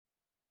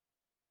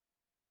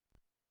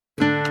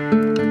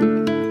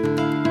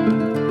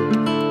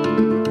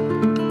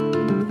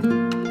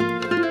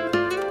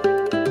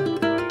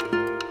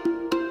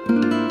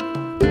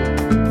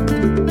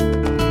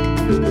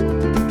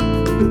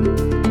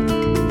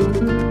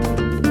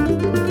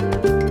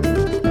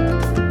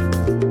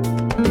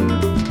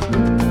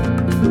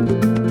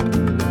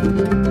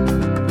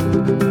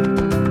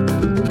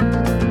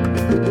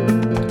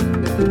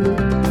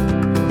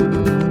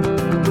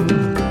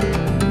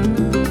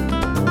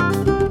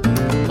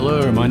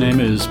Hello, my name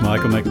is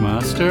Michael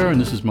McMaster,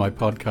 and this is my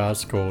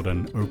podcast called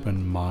An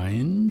Open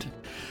Mind,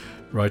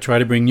 where I try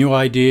to bring new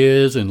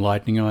ideas,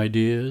 enlightening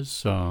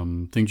ideas,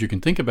 things you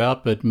can think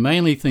about, but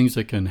mainly things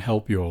that can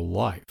help your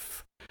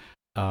life.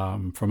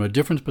 From a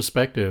different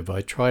perspective, I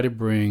try to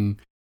bring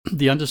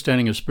the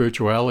understanding of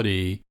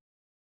spirituality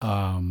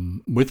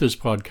with this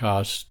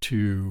podcast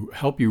to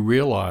help you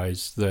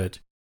realize that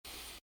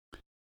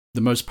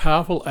the most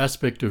powerful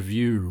aspect of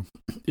you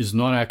is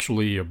not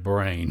actually your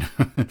brain.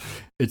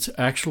 It's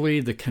actually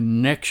the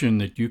connection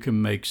that you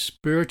can make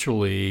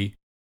spiritually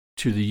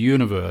to the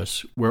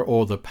universe where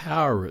all the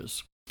power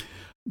is.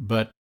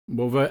 But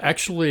we've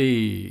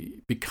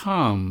actually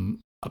become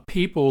a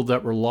people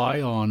that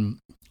rely on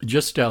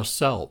just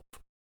ourselves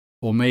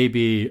or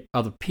maybe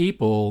other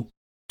people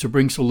to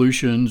bring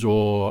solutions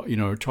or,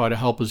 try to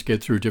help us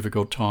get through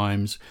difficult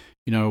times,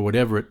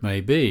 whatever it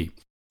may be.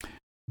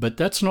 But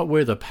that's not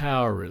where the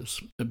power is.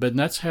 But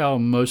that's how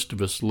most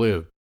of us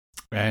live.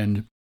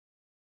 And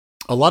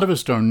a lot of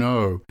us don't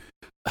know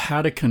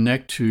how to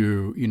connect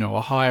to,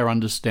 a higher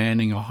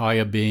understanding, a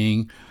higher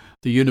being,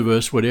 the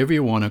universe, whatever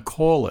you want to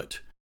call it.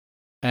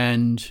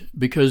 And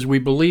because we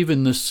believe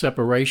in this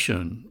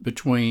separation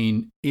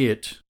between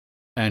it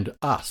and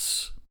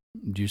us.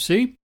 Do you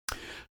see?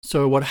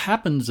 So what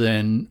happens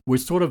then, we're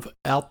sort of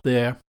out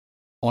there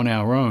on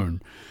our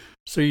own.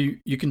 So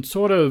you can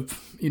sort of,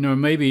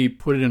 maybe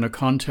put it in a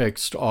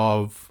context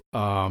of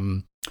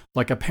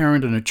like a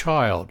parent and a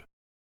child.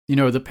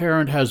 The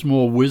parent has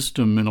more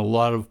wisdom in a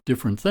lot of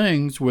different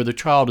things where the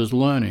child is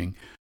learning.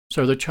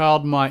 So the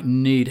child might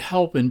need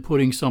help in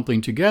putting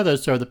something together,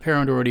 so the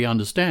parent already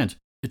understands.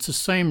 It's the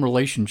same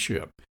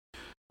relationship.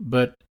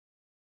 But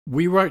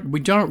we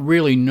don't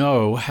really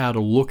know how to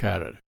look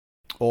at it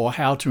or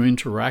how to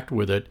interact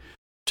with it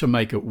to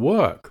make it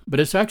work. But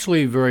it's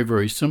actually very,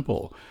 very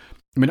simple.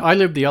 I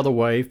lived the other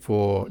way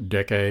for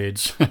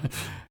decades,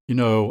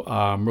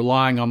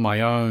 relying on my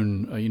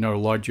own,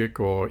 logic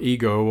or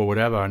ego or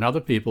whatever, and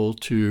other people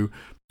to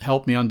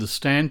help me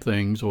understand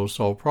things or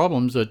solve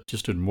problems that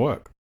just didn't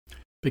work.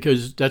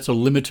 Because that's a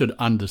limited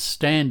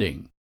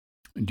understanding.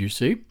 Do you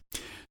see?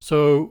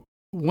 So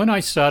when I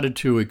started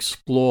to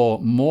explore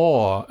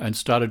more and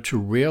started to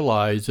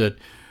realize that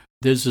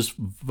there's this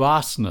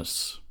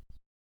vastness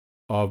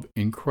of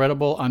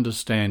incredible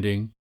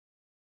understanding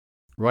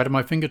right at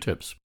my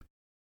fingertips.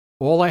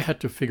 All I had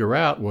to figure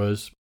out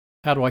was,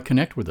 how do I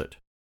connect with it?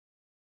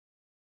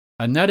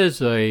 And that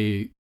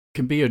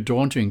can be a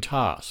daunting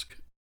task.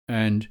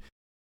 And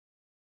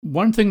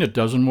one thing that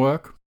doesn't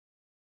work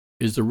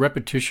is the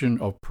repetition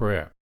of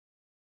prayer.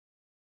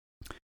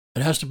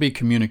 It has to be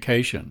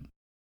communication.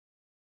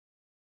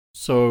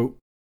 So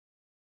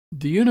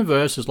the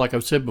universe is, like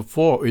I've said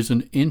before, is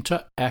an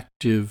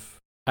interactive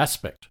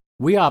aspect.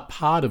 We are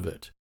part of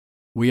it.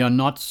 We are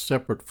not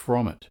separate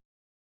from it.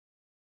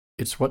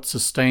 It's what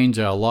sustains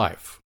our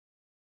life.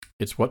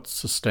 It's what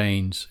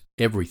sustains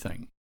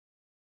everything.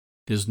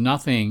 There's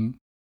nothing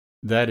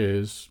that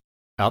is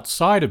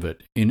outside of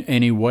it in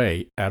any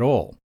way at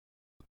all.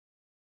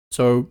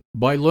 So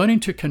by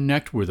learning to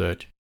connect with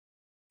it,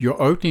 you're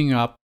opening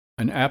up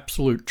an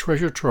absolute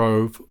treasure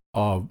trove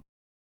of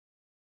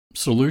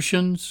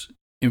solutions,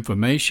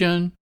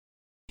 information,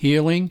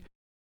 healing,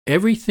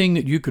 everything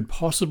that you could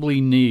possibly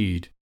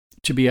need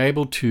to be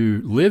able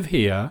to live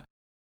here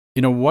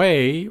in a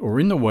way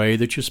or in the way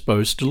that you're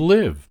supposed to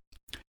live,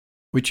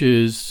 which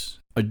is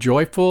a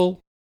joyful,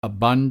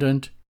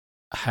 abundant,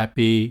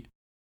 happy,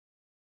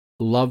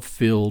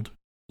 love-filled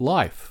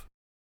life.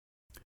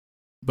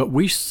 But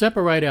we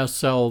separate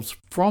ourselves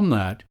from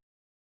that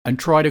and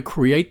try to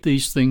create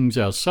these things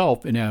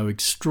ourselves in our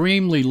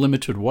extremely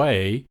limited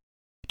way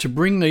to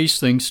bring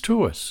these things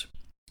to us.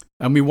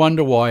 And we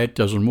wonder why it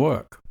doesn't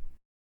work.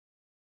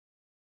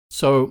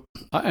 So,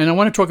 and I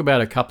want to talk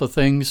about a couple of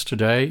things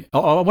today. I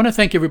want to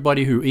thank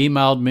everybody who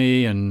emailed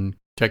me and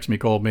texted me,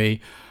 called me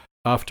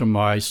after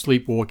my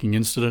sleepwalking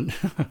incident.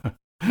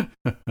 It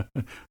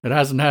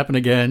hasn't happened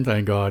again,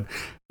 thank God.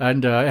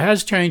 And it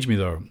has changed me,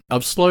 though.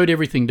 I've slowed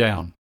everything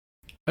down.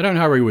 I don't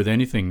hurry with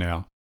anything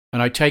now.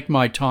 And I take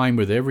my time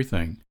with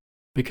everything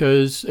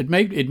because it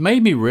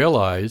made me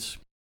realize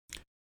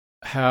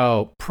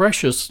how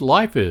precious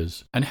life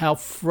is and how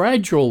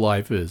fragile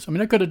life is.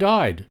 I could have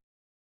died.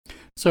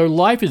 So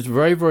life is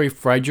very, very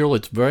fragile.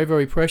 It's very,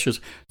 very precious.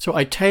 So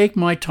I take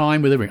my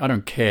time with everything. I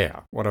don't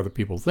care what other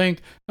people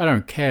think. I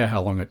don't care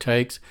how long it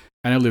takes.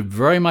 And I live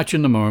very much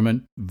in the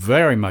moment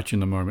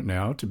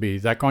now to be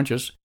that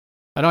conscious.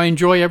 And I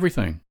enjoy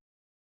everything.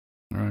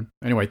 All right.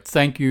 Anyway,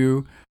 thank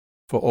you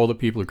for all the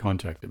people who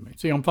contacted me.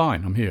 See, I'm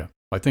fine. I'm here.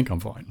 I think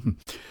I'm fine.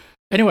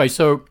 Anyway,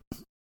 so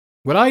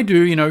what I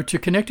do, to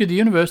connect to the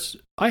universe,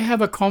 I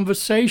have a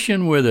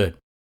conversation with it.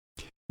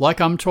 Like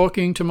I'm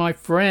talking to my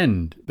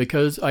friend,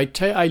 because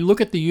I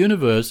look at the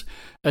universe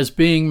as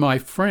being my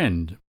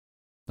friend.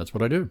 That's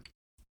what I do.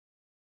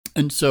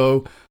 And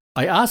so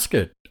I ask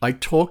it. I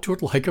talk to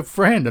it like a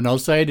friend, and I'll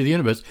say to the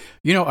universe,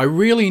 I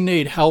really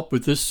need help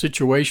with this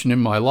situation in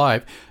my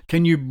life.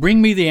 Can you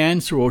bring me the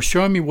answer or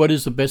show me what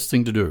is the best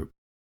thing to do?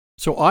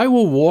 So I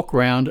will walk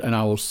around and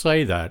I will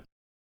say that.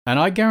 And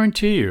I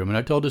guarantee you, I mean,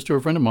 I told this to a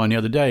friend of mine the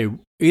other day,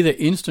 either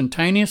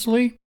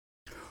instantaneously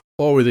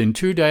or within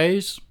 2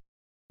 days,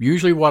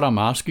 usually what I'm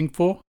asking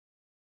for,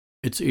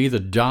 it's either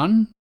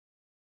done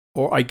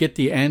or I get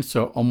the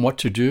answer on what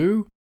to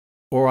do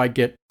or I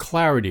get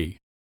clarity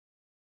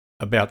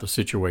about the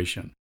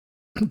situation.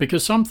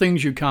 Because some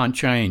things you can't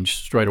change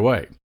straight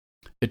away.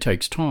 It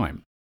takes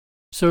time.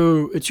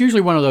 So it's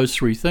usually one of those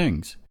three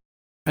things.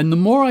 And the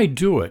more I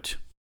do it,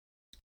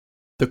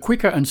 the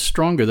quicker and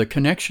stronger the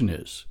connection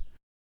is.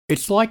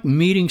 It's like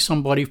meeting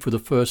somebody for the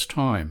first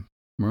time,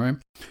 right?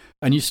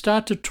 And you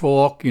start to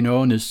talk,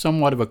 and there's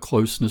somewhat of a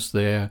closeness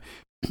there.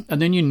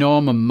 And then you know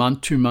them a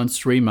month, 2 months,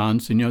 3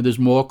 months, and there's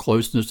more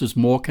closeness, there's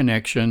more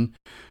connection,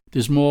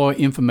 there's more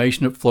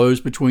information that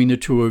flows between the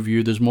two of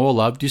you, there's more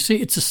love. Do you see?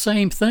 It's the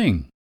same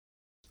thing.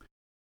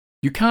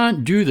 You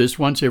can't do this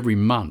once every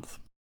month.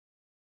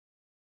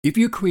 If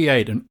you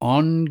create an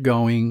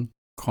ongoing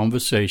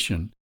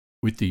conversation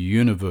with the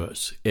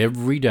universe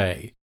every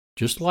day,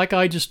 just like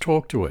I just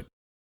talked to it,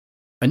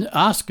 and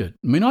ask it.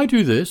 I mean, I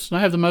do this, and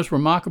I have the most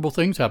remarkable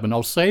things happen.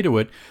 I'll say to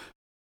it,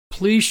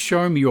 please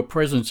show me your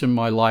presence in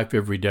my life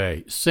every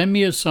day. Send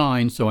me a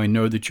sign so I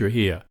know that you're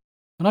here.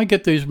 And I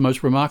get these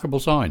most remarkable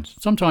signs.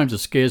 Sometimes it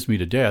scares me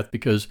to death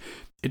because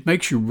it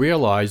makes you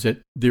realize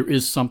that there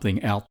is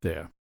something out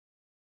there.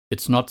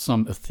 It's not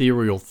some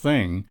ethereal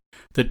thing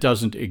that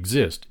doesn't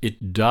exist.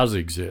 It does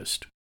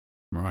exist,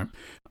 right?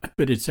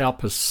 But it's our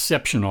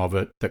perception of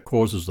it that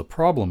causes the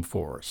problem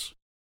for us.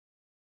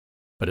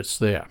 But it's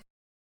there.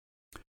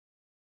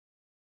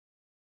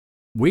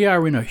 We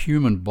are in a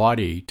human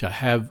body to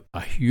have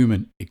a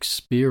human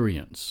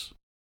experience,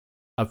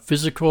 a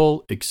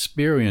physical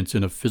experience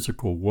in a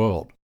physical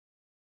world.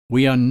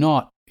 We are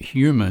not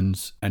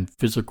humans and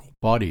physical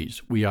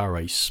bodies. We are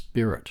a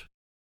spirit,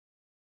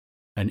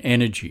 an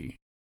energy,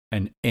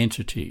 an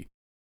entity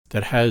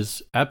that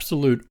has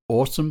absolute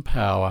awesome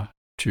power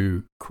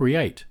to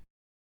create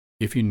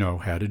if you know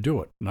how to do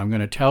it. And I'm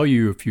going to tell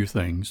you a few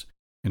things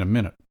in a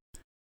minute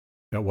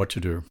about what to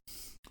do.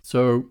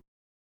 So,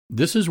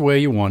 this is where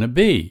you want to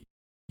be.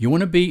 You want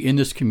to be in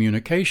this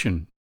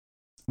communication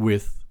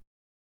with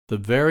the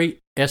very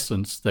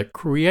essence that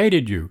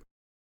created you.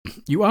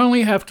 You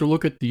only have to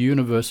look at the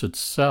universe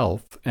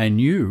itself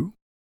and you,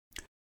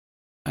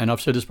 and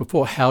I've said this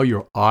before, how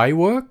your eye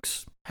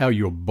works, how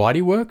your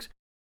body works,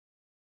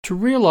 to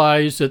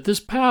realize that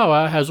this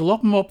power has a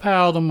lot more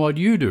power than what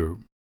you do,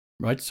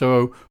 right?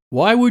 So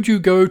why would you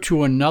go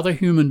to another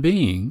human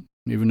being,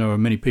 even though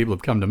many people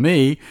have come to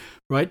me,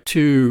 right,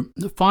 to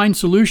find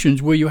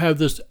solutions where you have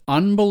this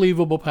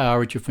unbelievable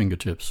power at your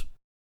fingertips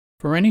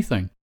for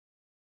anything?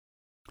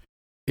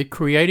 It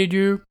created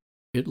you,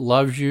 it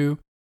loves you,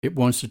 it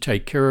wants to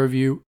take care of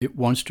you, it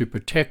wants to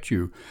protect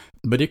you,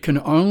 but it can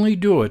only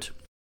do it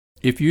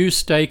if you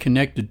stay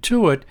connected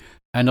to it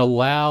and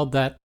allow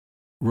that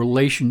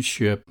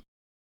relationship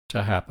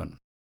to happen.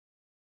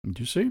 Do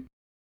you see?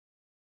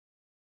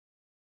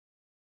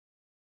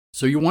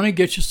 So you want to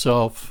get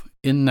yourself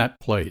in that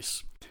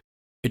place.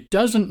 It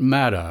doesn't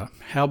matter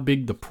how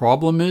big the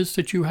problem is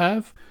that you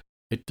have.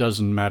 It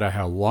doesn't matter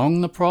how long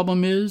the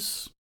problem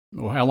is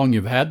or how long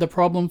you've had the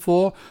problem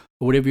for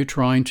or whatever you're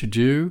trying to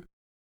do.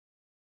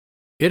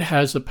 It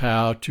has the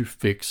power to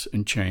fix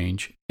and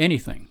change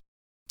anything.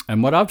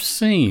 And what I've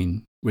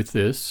seen with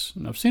this,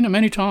 and I've seen it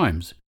many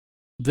times,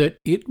 that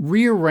it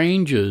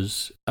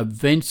rearranges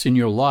events in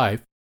your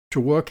life to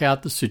work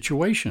out the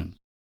situation.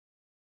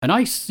 And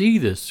I see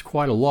this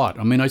quite a lot.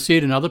 I mean, I see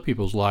it in other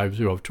people's lives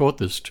who I've taught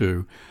this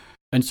to.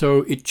 And so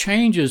it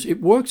changes,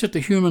 it works at the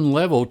human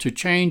level to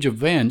change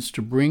events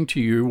to bring to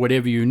you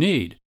whatever you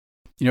need.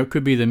 It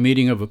could be the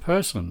meeting of a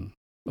person.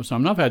 So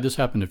I've had this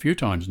happen a few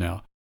times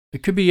now.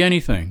 It could be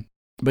anything,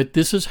 but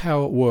this is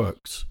how it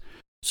works.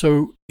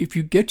 So if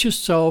you get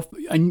yourself,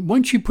 and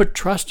once you put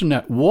trust in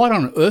that, what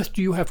on earth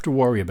do you have to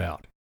worry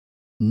about?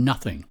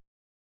 Nothing.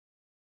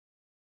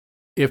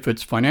 If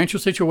it's financial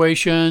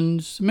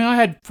situations, I mean, I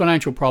had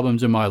financial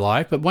problems in my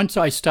life, but once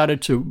I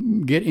started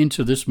to get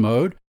into this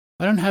mode,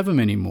 I don't have them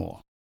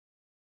anymore.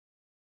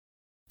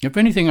 If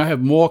anything, I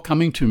have more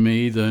coming to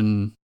me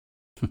than,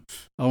 I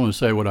don't want to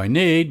say what I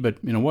need, but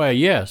in a way,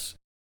 yes,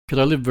 because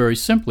I live very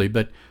simply.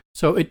 But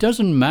so it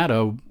doesn't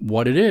matter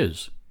what it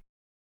is.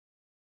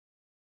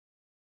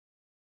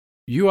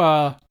 You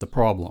are the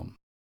problem,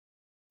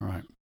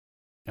 right?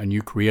 And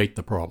you create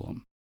the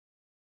problem,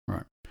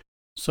 right?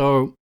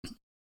 So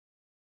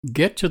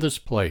get to this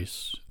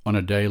place on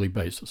a daily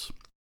basis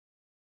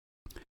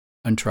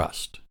and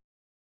trust.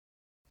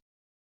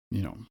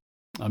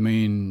 I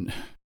mean,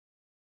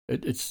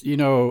 it's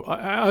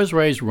I was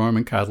raised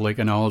Roman Catholic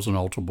and I was an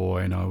altar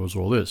boy and I was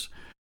all this.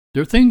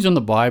 There are things in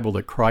the Bible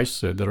that Christ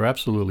said that are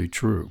absolutely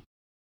true,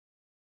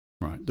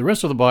 right? The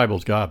rest of the Bible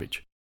is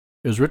garbage.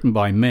 It was written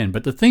by men,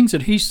 but the things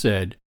that he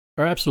said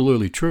are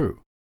absolutely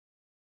true.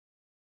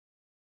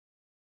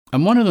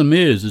 And one of them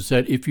is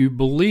that if you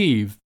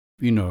believe,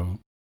 whether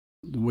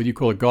you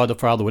call it God the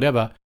Father,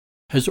 whatever,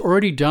 has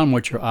already done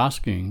what you're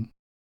asking,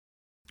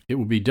 it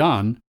will be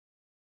done.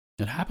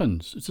 It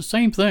happens. It's the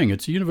same thing.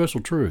 It's a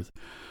universal truth.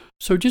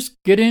 So just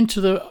get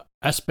into the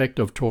aspect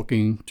of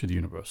talking to the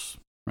universe,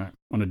 right,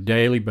 on a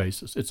daily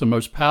basis. It's the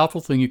most powerful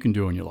thing you can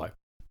do in your life.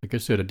 Like I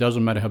said, it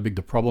doesn't matter how big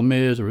the problem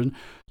is or isn't.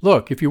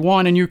 Look, if you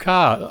want a new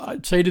car,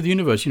 I'd say to the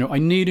universe, I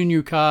need a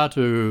new car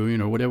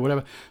to,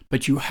 whatever.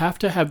 But you have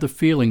to have the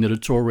feeling that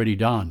it's already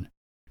done.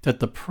 That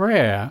the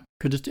prayer,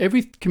 because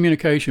every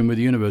communication with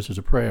the universe is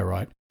a prayer,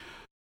 right?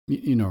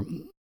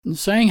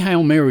 Saying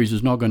Hail Marys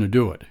is not going to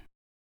do it,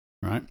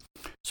 right?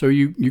 So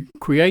you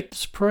create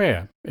this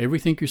prayer.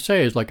 Everything you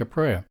say is like a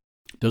prayer.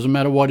 Doesn't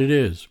matter what it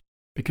is,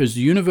 because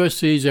the universe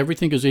sees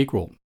everything as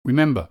equal.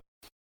 Remember,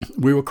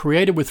 we were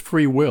created with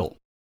free will.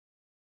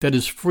 That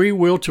is free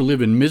will to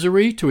live in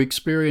misery, to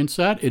experience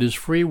that. It is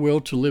free will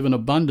to live in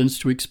abundance,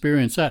 to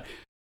experience that.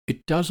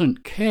 It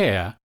doesn't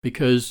care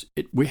because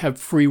we have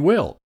free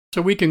will.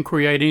 So we can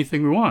create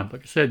anything we want.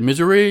 Like I said,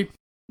 misery,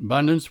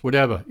 abundance,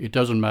 whatever. It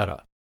doesn't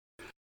matter.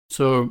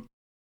 So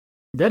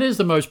that is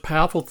the most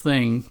powerful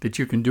thing that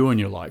you can do in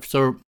your life.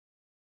 So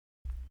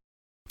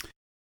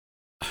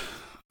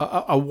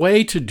a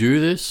way to do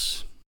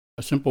this,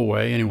 a simple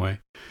way anyway,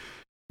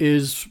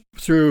 is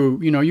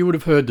through, you would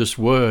have heard this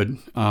word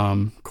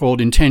called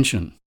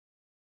intention.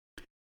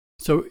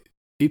 So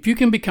if you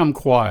can become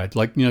quiet,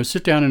 like,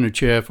 sit down in a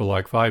chair for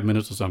like 5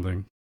 minutes or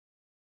something,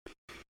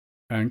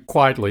 and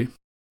quietly,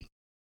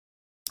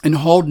 and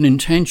hold an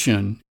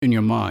intention in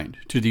your mind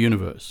to the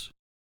universe,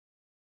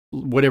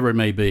 whatever it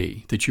may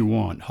be that you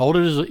want. Hold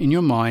it in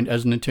your mind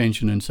as an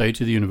intention and say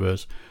to the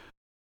universe,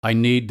 I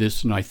need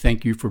this and I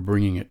thank you for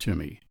bringing it to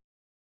me.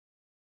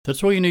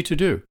 That's all you need to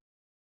do.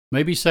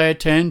 Maybe say it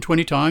 10,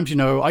 20 times.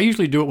 I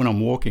usually do it when I'm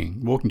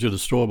walking to the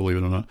store, believe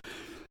it or not.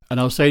 And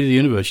I'll say to the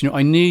universe,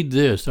 I need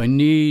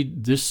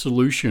this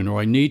solution, or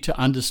I need to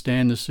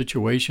understand this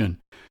situation.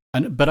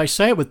 But I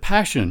say it with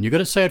passion. You've got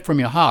to say it from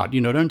your heart.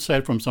 Don't say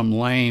it from some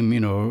lame,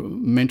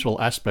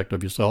 mental aspect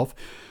of yourself.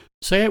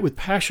 Say it with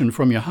passion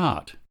from your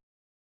heart.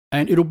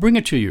 And it'll bring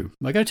it to you.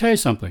 I got to tell you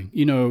something.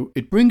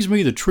 It brings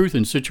me the truth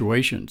in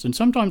situations. And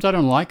sometimes I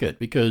don't like it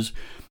because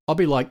I'll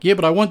be like, yeah,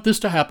 but I want this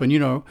to happen,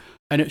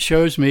 and it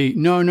shows me,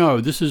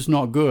 no, this is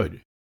not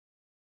good.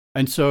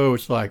 And so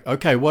it's like,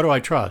 okay, what do I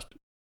trust?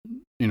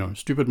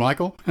 Stupid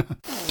Michael?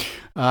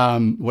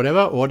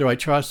 Whatever. Or do I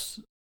trust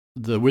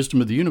the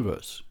wisdom of the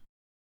universe?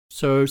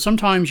 So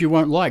sometimes you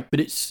won't like, but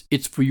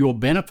it's for your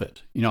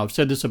benefit. I've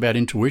said this about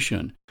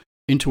intuition.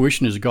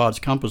 Intuition is God's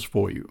compass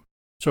for you.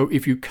 So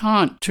if you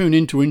can't tune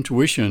into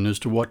intuition as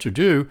to what to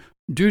do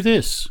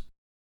this.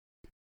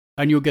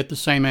 And you'll get the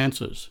same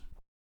answers,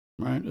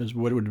 right, as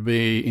what it would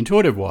be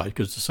intuitive-wise,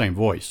 because it's the same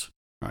voice,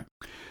 right?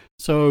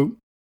 So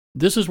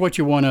this is what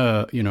you want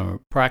to,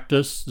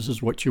 practice. This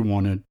is what you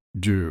want to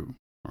do,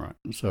 all right?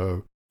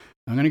 So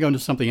I'm going to go into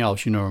something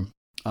else,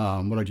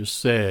 what I just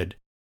said,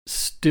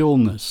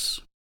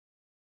 stillness.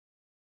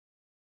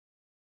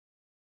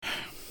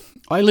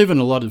 I live in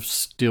a lot of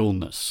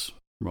stillness,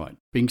 right?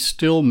 Being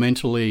still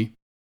mentally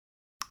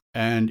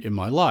and in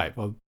my life.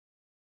 I've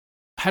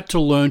had to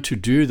learn to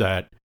do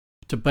that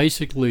to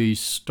basically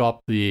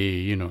stop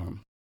the,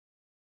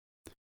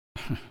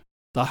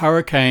 the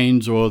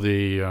hurricanes or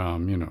the,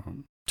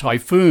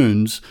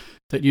 typhoons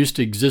that used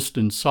to exist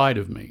inside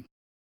of me.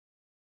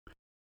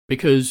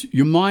 Because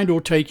your mind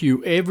will take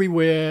you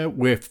everywhere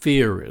where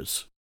fear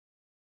is.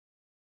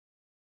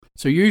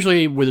 So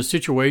usually with a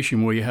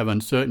situation where you have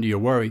uncertainty or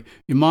worry,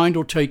 your mind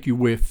will take you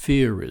where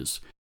fear is.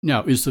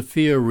 Now, is the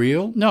fear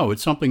real? No,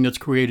 it's something that's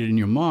created in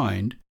your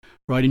mind,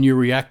 right, and you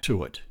react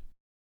to it.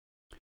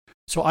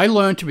 So I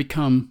learned to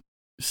become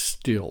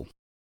still,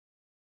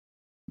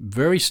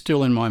 very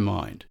still in my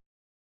mind,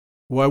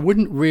 where I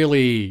wouldn't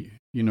really,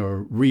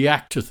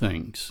 react to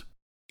things.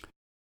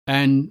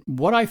 And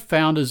what I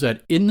found is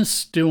that in the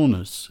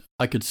stillness,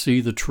 I could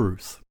see the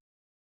truth.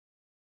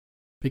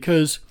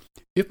 Because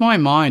if my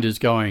mind is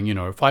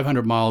going,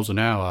 500 miles an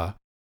hour,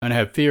 and I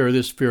have fear of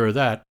this, fear of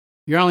that,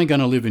 you're only going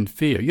to live in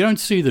fear. You don't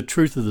see the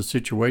truth of the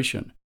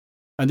situation.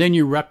 And then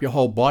you wrap your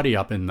whole body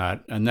up in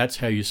that, and that's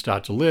how you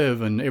start to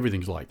live, and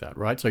everything's like that,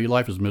 right? So your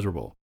life is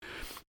miserable.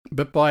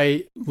 But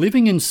by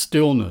living in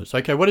stillness,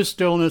 okay, what is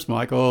stillness,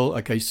 Michael?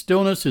 Okay,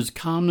 stillness is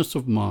calmness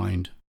of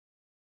mind.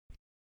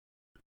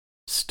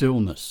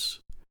 Stillness.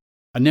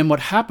 And then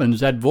what happens,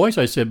 that voice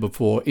I said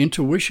before,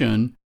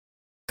 intuition,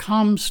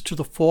 comes to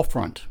the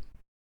forefront.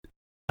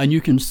 And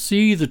you can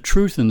see the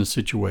truth in the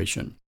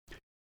situation.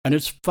 And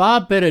it's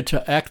far better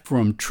to act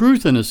from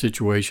truth in a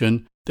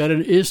situation than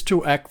it is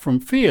to act from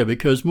fear,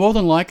 because more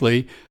than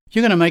likely,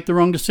 you're going to make the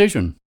wrong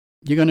decision.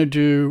 You're going to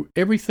do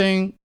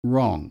everything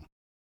wrong.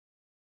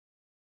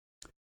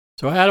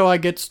 So how do I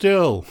get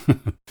still?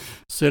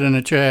 Sit in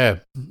a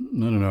chair, I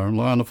don't know,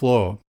 lie on the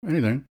floor,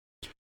 anything,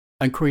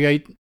 and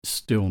create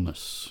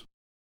stillness,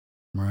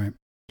 right?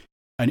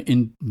 And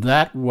in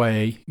that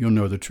way, you'll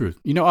know the truth.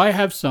 I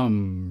have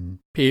some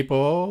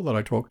people that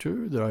I talk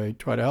to that I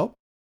try to help.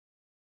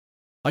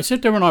 I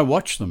sit there and I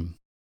watch them.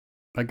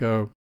 I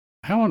go,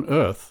 how on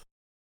earth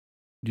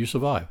do you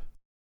survive?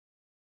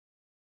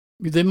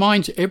 Their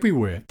mind's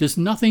everywhere. There's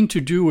nothing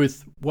to do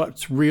with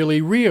what's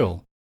really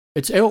real.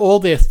 It's all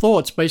their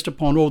thoughts based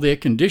upon all their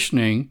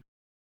conditioning.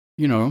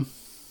 That's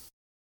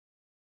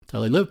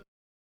how they live.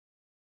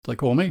 They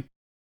call me.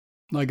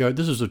 I go,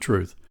 this is the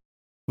truth.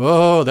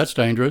 Oh, that's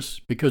dangerous,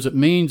 because it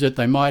means that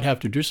they might have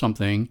to do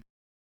something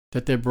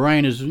that their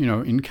brain is,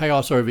 in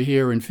chaos over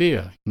here in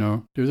fear.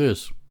 Do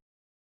this.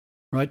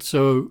 Right?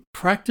 So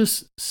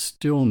practice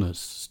stillness.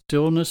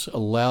 Stillness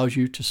allows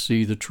you to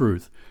see the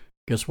truth.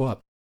 Guess what?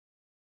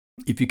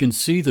 If you can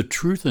see the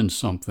truth in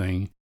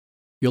something,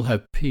 you'll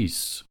have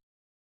peace.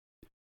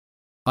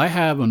 I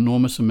have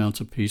enormous amounts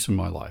of peace in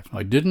my life.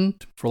 I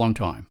didn't for a long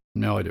time.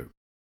 Now I do.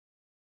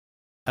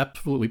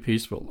 Absolutely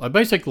peaceful. I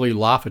basically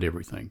laugh at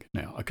everything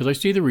now because I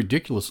see the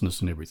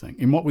ridiculousness in everything,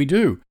 in what we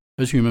do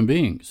as human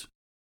beings.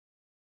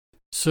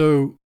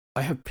 So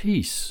I have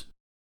peace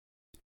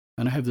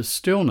and I have the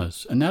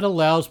stillness, and that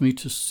allows me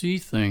to see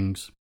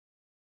things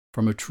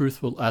from a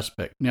truthful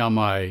aspect.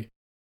 And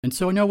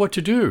so I know what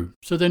to do.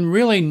 So then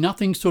really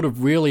nothing sort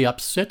of really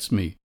upsets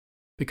me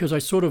because I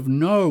sort of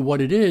know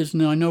what it is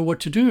and I know what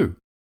to do.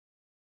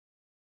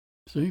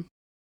 See?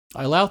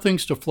 I allow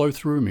things to flow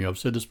through me. I've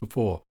said this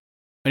before.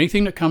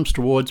 Anything that comes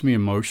towards me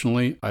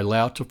emotionally, I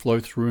allow it to flow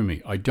through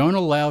me. I don't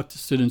allow it to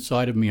sit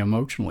inside of me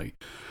emotionally.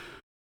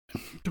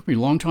 It took me a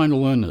long time to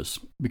learn this,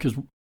 because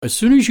as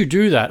soon as you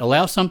do that,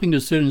 allow something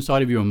to sit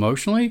inside of you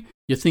emotionally,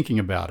 you're thinking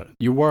about it.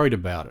 You're worried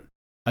about it.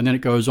 And then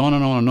it goes on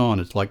and on and on.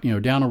 It's like,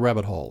 down a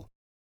rabbit hole.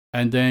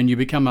 And then you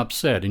become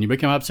upset, and you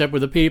become upset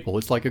with the people.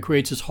 It's like it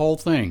creates this whole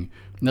thing.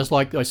 And that's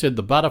like I said,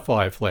 the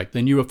butterfly effect.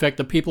 Then you affect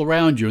the people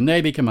around you, and they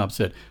become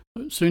upset.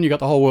 Soon you got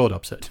the whole world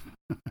upset.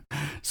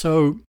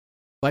 So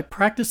by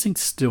practicing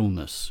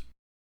stillness,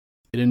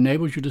 it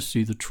enables you to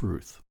see the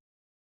truth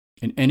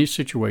in any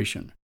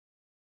situation.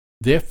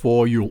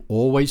 Therefore, you'll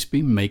always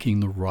be making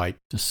the right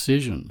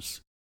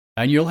decisions,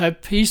 and you'll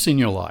have peace in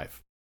your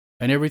life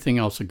and everything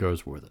else that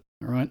goes with it.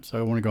 All right? So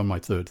I want to go on my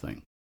third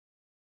thing.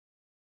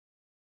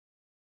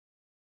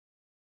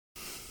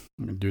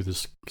 I'm going to do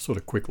this sort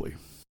of quickly.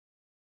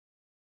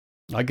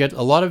 I get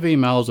a lot of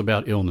emails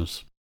about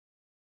illness.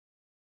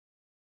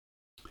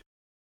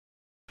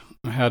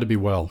 How to be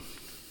well.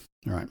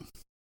 All right.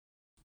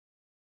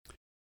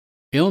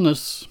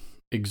 Illness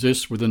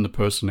exists within the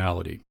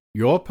personality.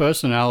 Your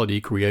personality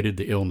created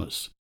the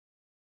illness,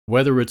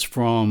 whether it's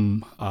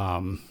from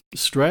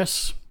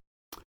stress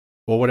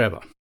or whatever,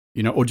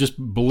 or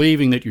just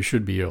believing that you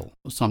should be ill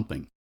or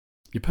something.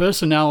 Your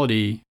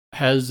personality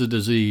has the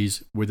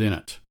disease within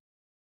it.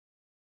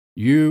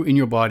 You in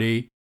your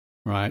body,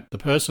 right? The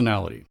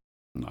personality.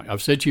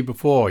 I've said to you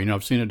before,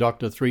 I've seen a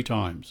doctor 3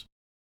 times,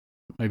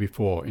 maybe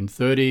 4, in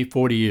 30,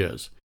 40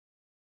 years.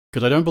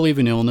 Because I don't believe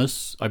in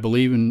illness. I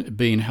believe in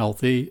being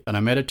healthy, and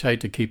I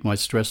meditate to keep my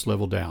stress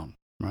level down,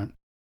 right?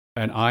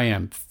 And I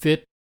am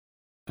fit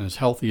and as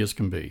healthy as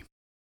can be.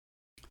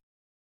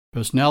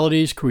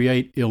 Personalities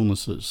create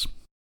illnesses.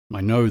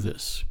 I know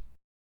this.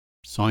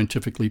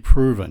 Scientifically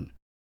proven.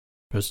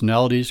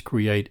 Personalities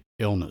create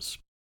illness.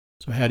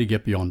 So how do you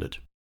get beyond it?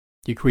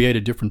 You create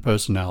a different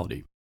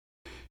personality.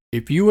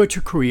 If you were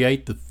to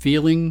create the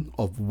feeling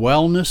of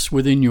wellness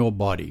within your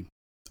body,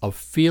 of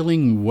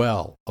feeling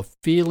well, of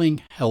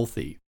feeling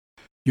healthy,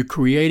 you're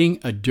creating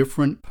a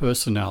different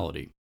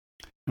personality.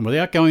 And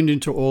without going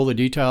into all the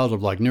details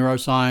of like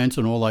neuroscience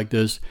and all like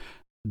this,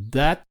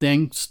 that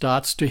then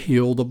starts to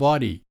heal the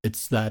body.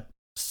 It's that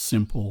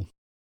simple.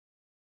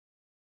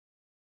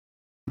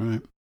 All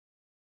right?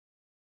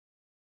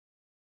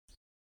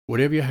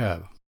 Whatever you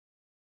have,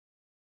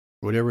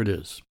 whatever it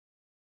is,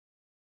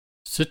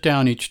 sit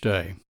down each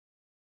day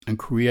and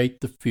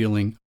create the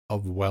feeling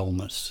of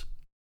wellness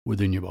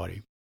within your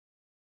body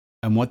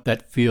and what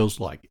that feels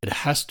like. It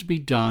has to be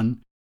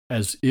done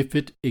as if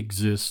it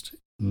exists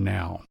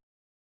now.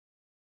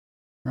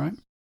 Right?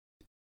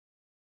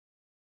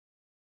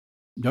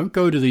 Don't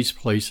go to these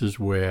places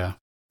where,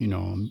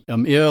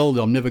 I'm ill,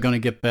 I'm never going to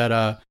get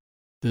better,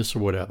 this or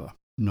whatever.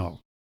 No,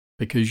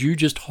 because you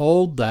just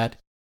hold that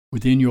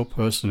within your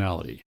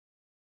personality.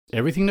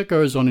 Everything that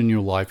goes on in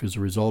your life is a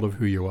result of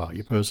who you are,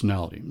 your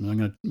personality. And I'm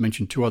going to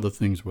mention 2 other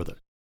things with it.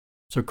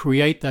 So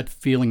create that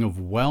feeling of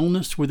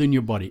wellness within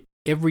your body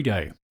every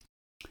day.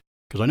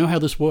 Because I know how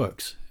this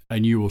works.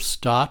 And you will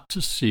start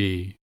to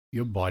see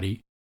your body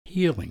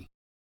healing.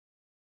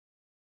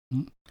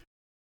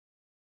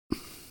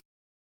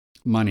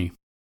 Money.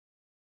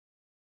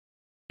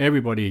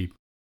 Everybody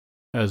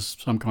has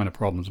some kind of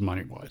problems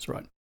money-wise,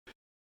 right?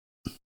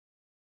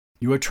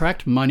 You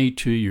attract money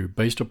to you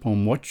based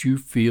upon what you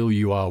feel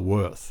you are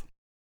worth,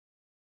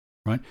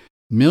 right?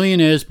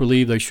 Millionaires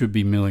believe they should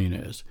be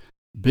millionaires.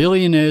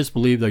 Billionaires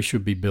believe they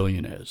should be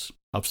billionaires.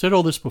 I've said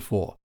all this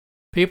before.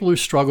 People who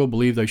struggle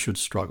believe they should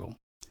struggle.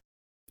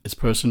 It's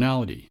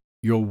personality.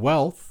 Your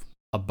wealth,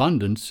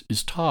 abundance,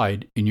 is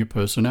tied in your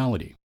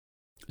personality.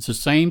 It's the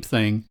same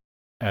thing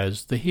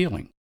as the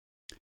healing.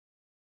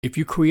 If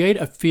you create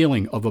a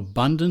feeling of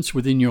abundance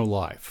within your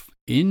life,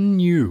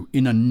 in you,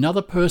 in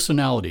another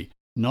personality,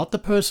 not the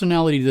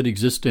personality that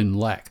exists in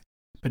lack,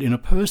 but in a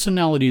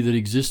personality that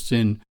exists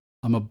in,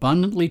 I'm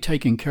abundantly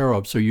taken care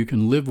of so you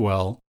can live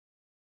well,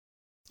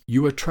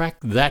 you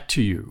attract that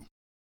to you.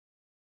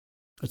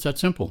 It's that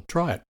simple.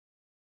 Try it.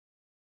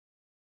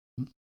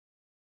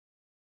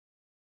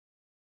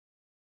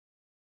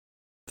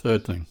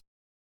 Third thing,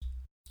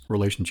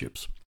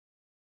 relationships.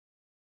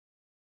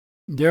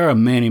 There are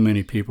many,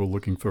 many people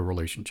looking for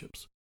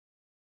relationships.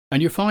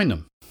 And you find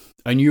them.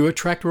 And you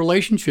attract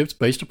relationships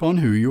based upon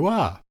who you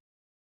are.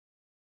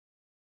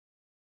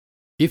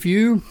 If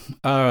you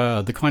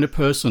are the kind of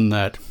person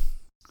that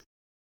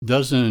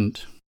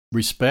doesn't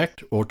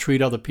respect or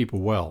treat other people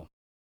well,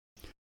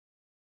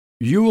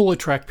 you will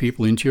attract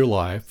people into your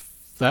life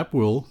that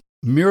will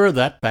mirror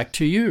that back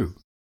to you.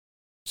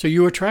 So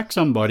you attract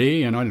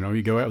somebody, and I don't know,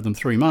 you go out with them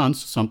 3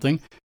 months or something,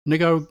 and they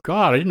go,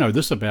 God, I didn't know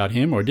this about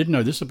him, or I didn't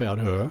know this about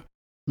her.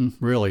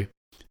 Really,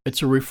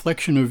 it's a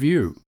reflection of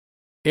you.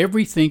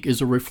 Everything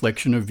is a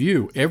reflection of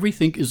you.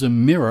 Everything is a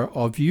mirror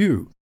of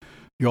you.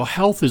 Your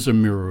health is a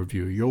mirror of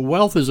you. Your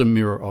wealth is a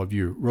mirror of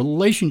you.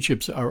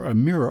 Relationships are a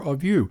mirror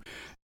of you.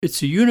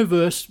 It's the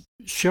universe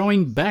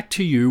showing back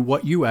to you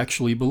what you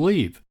actually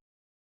believe.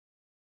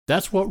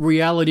 That's what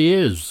reality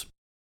is.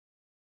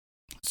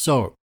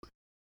 So,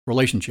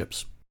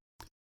 relationships.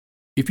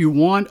 If you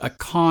want a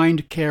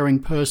kind, caring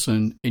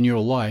person in your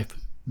life,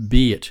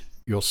 be it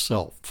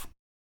yourself.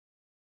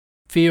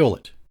 Feel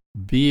it.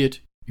 Be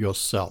it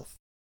yourself.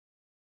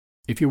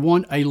 If you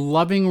want a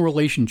loving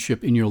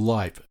relationship in your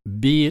life,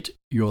 be it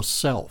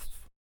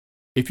yourself.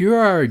 If you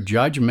are a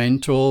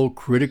judgmental,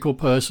 critical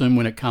person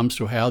when it comes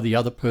to how the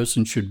other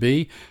person should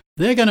be,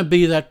 they're going to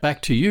be that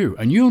back to you,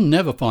 and you'll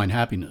never find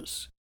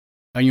happiness.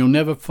 And you'll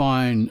never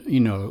find,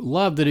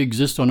 love that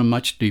exists on a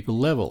much deeper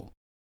level.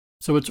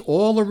 So it's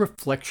all a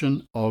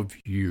reflection of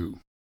you.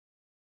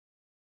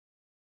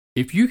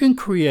 If you can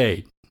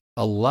create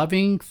a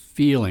loving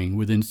feeling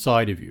within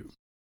inside of you,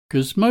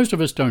 because most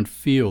of us don't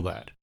feel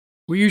that.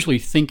 We're usually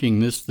thinking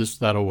this,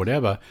 that, or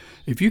whatever.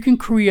 If you can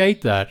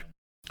create that,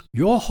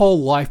 your whole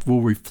life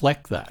will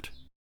reflect that.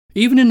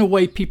 Even in the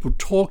way people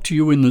talk to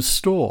you in the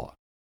store.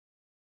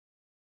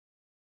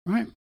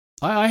 Right?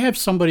 I have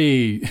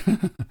somebody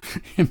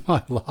in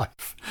my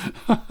life.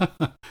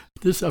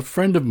 A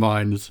friend of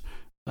mine,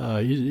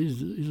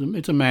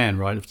 it's a man,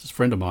 right? It's a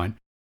friend of mine.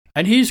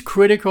 And he's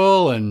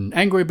critical and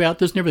angry about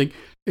this and everything.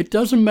 It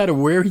doesn't matter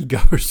where he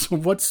goes or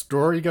what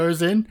store he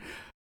goes in.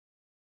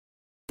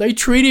 They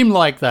treat him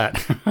like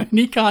that, and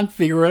he can't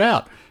figure it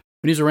out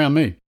when he's around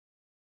me.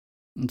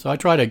 And so I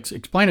try to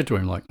explain it to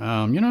him, like,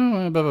 blah,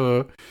 blah,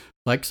 blah.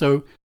 Like,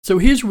 so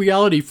his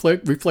reality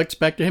reflects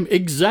back to him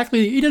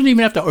exactly. He doesn't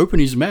even have to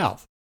open his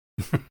mouth.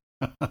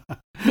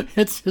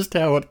 It's just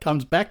how it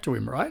comes back to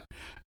him, right?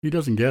 He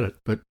doesn't get it.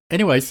 But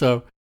anyway,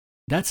 so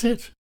that's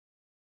it.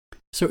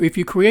 So if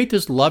you create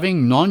this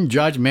loving,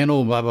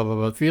 non-judgmental blah, blah, blah,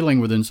 blah,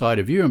 feeling within inside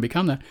of you and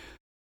become that,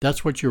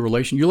 that's what your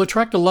relation. You'll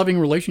attract a loving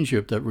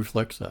relationship that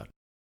reflects that.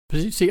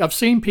 See, I've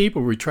seen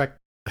people attract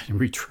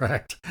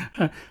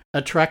the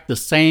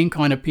same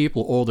kind of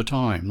people all the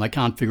time. They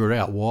can't figure it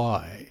out.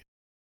 Why?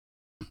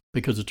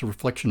 Because it's a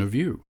reflection of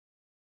you.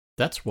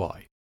 That's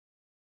why.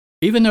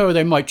 Even though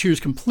they might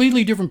choose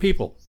completely different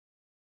people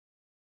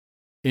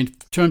in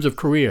terms of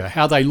career,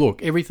 how they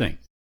look, everything,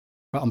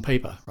 right, on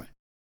paper, right?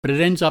 But it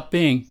ends up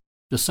being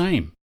the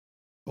same,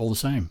 all the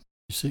same,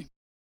 you see?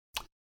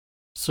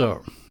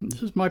 So,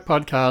 this is my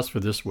podcast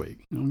for this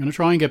week. I'm going to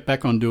try and get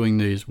back on doing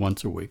these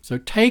once a week. So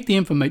take the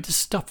information. This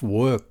stuff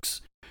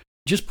works.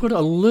 Just put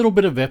a little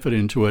bit of effort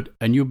into it,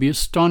 and you'll be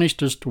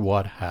astonished as to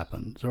what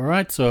happens. All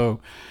right?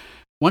 So,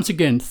 once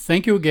again,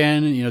 thank you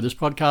again. This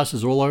podcast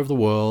is all over the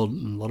world.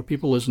 And a lot of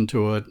people listen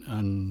to it,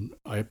 and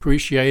I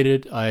appreciate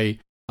it. I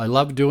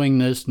love doing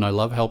this, and I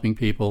love helping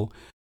people.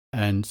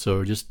 And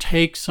so just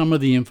take some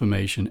of the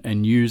information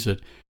and use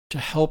it to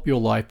help your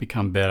life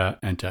become better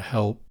and to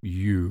help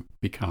you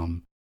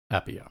become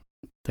happier.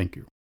 Thank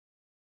you.